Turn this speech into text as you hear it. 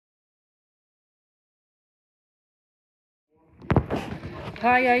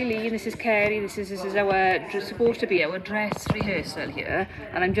Hi Eileen, this is Kerry. This is supposed to be our dress rehearsal here,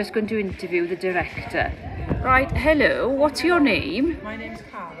 and I'm just going to interview the director. Right, hello, what's your name? My name's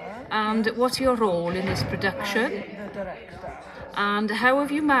Cara. And what's your role in this production? I'm the director. And how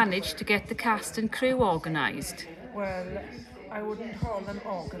have you managed to get the cast and crew organised? Well, I wouldn't call them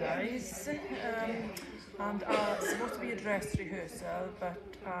organised. And it's supposed to be a dress rehearsal, but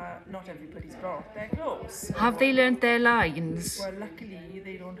not everybody's brought their clothes. Have they learnt their lines? Well, luckily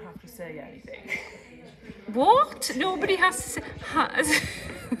they don't have to say anything. What? Nobody has to say...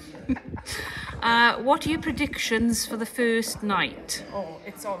 what are your predictions for the first night? Oh,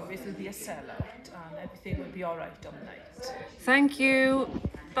 it's always will be a sellout, and everything will be all right on the night. Thank you.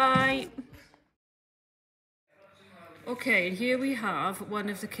 Bye. Okay, and here we have one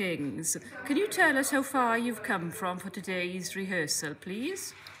of the kings. Can you tell us how far you've come from for today's rehearsal,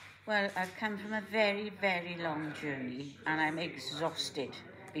 please? Well, I've come from a very, very long journey, and I'm exhausted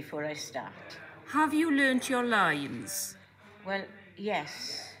before I start. Have you learnt your lines? Well,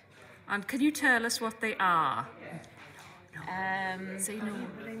 yes. And can you tell us what they are? Say no.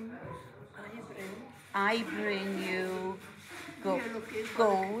 I bring you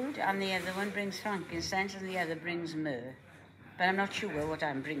gold, and the other one brings frankincense, and the other brings myrrh. But I'm not sure what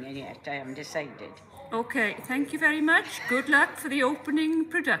I'm bringing yet. I haven't decided. Okay, thank you very much. Good luck for the opening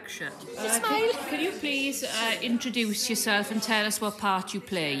production. Smile. Can you please introduce yourself and tell us what part you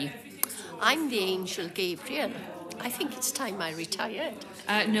play? I'm the angel Gabriel. I think it's time I retired.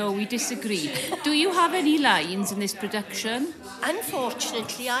 No, we disagree. Do you have any lines in this production?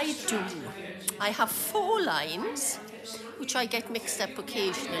 Unfortunately, I do. I have 4 lines, which I get mixed up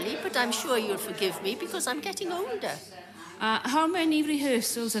occasionally, but I'm sure you'll forgive me because I'm getting older. How many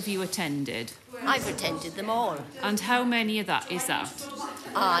rehearsals have you attended? I've attended them all. And how many of that is that?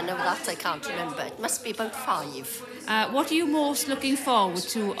 No, that I can't remember. It must be about 5. What are you most looking forward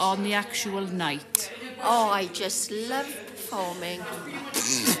to on the actual night? Oh, I just love performing.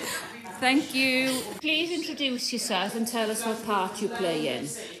 Thank you. Please introduce yourself and tell us what part you play in.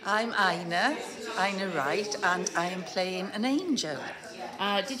 I'm Ina Wright, and I am playing an angel.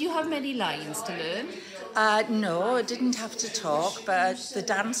 Did you have many lines to learn? No, I didn't have to talk, but the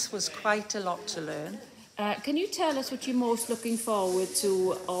dance was quite a lot to learn. Can you tell us what you're most looking forward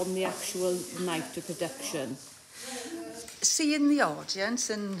to on the actual night of production? Seeing the audience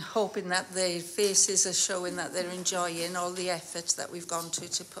and hoping that their faces are showing that they're enjoying all the efforts that we've gone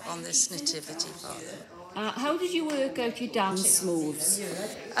to put on this nativity for them. How did you work out your dance moves?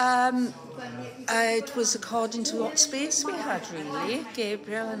 It was according to what space we had, really.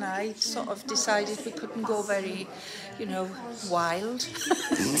 Gabriel and I sort of decided we couldn't go very, wild.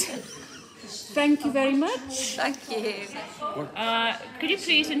 Thank you very much. Thank you. Could you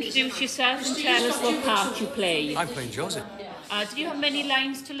please introduce yourself and tell us what part you play? I'm playing Joseph. Did you have many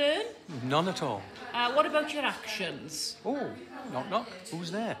lines to learn? None at all. What about your actions? Oh, knock knock.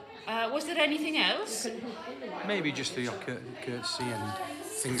 Who's there? Was there anything else? Maybe just for your courtesy and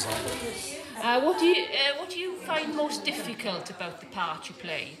things like that. What do you find most difficult about the part you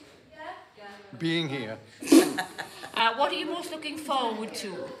play? Being here. What are you most looking forward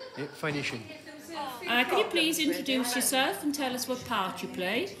to? Finishing. Can you please introduce yourself and tell us what part you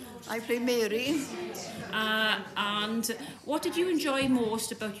play? I play Mary. And what did you enjoy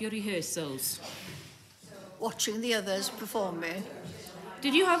most about your rehearsals? Watching the others performing.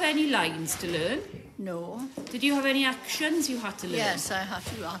 Did you have any lines to learn? No. Did you have any actions you had to learn? Yes, I had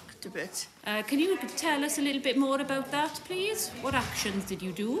to act a bit. Can you tell us a little bit more about that, please? What actions did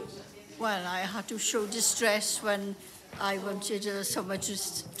you do? Well, I had to show distress when I wanted someone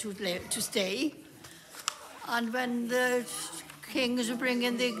to stay. And when the kings were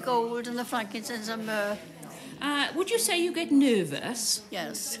bringing the gold and the frankincense and myrrh. Would you say you get nervous?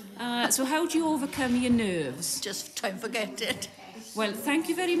 Yes. So how do you overcome your nerves? Just try and forget it. Well, thank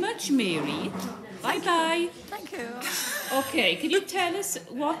you very much, Mary. Bye-bye. Thank you. Okay, can you tell us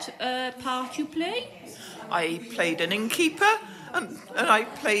what part you play? I played an innkeeper and I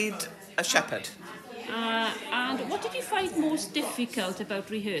played a shepherd. And what did you find most difficult about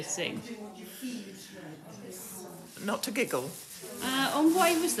rehearsing? Not to giggle. And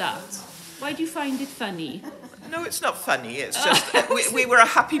why was that? Why do you find it funny? No, it's not funny. It's just we were a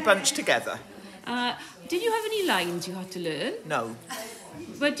happy bunch together. Did you have any lines you had to learn? No.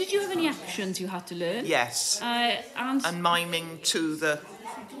 But did you have any actions you had to learn? Yes. And miming to the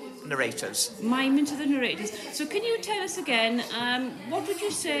narrators. Miming to the narrators. So can you tell us again, what would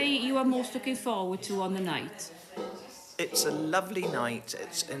you say you are most looking forward to on the night? It's a lovely night,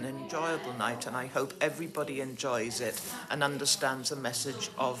 it's an enjoyable night, and I hope everybody enjoys it and understands the message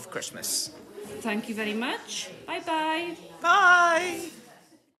of Christmas. Thank you very much. Bye-bye.